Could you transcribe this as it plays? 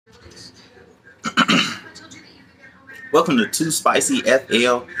Welcome to Too Spicy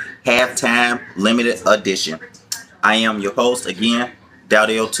FL Halftime Limited Edition. I am your host again,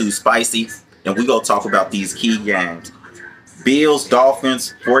 Dowdell Too Spicy, and we gonna talk about these key games. Bills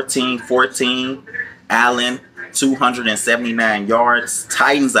Dolphins 14-14. Allen 279 yards.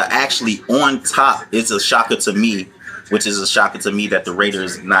 Titans are actually on top. It's a shocker to me, which is a shocker to me that the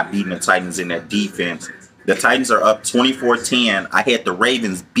Raiders not beating the Titans in that defense. The Titans are up 24-10. I had the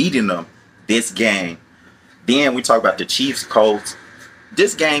Ravens beating them this game. Then we talk about the Chiefs Colts.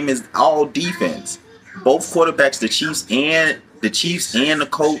 This game is all defense. Both quarterbacks, the Chiefs and the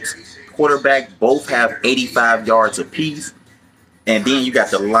Colts quarterback both have 85 yards apiece. And then you got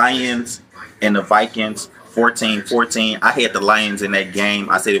the Lions and the Vikings 14-14. I had the Lions in that game.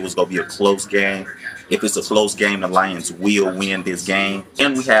 I said it was going to be a close game. If it's a close game, the Lions will win this game.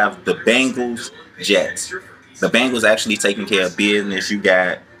 And we have the Bengals Jets. The Bengals actually taking care of business. You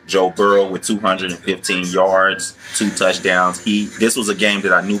got Joe Burrow with 215 yards, 2 touchdowns. This was a game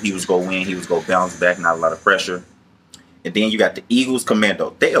that I knew he was going to win. He was going to bounce back, not a lot of pressure. And then you got the Eagles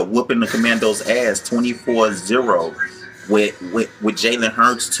Commando. They are whooping the Commandos' ass 24-0 with Jalen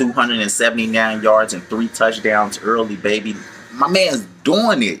Hurts 279 yards and 3 touchdowns early, baby. My man's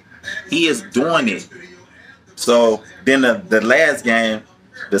doing it. He is doing it. So then the last game,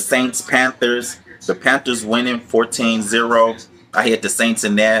 the Saints Panthers. The Panthers winning 14-0. I had the Saints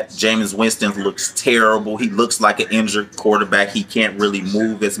in that. Jameis Winston looks terrible. He looks like an injured quarterback. He can't really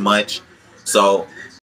move as much. So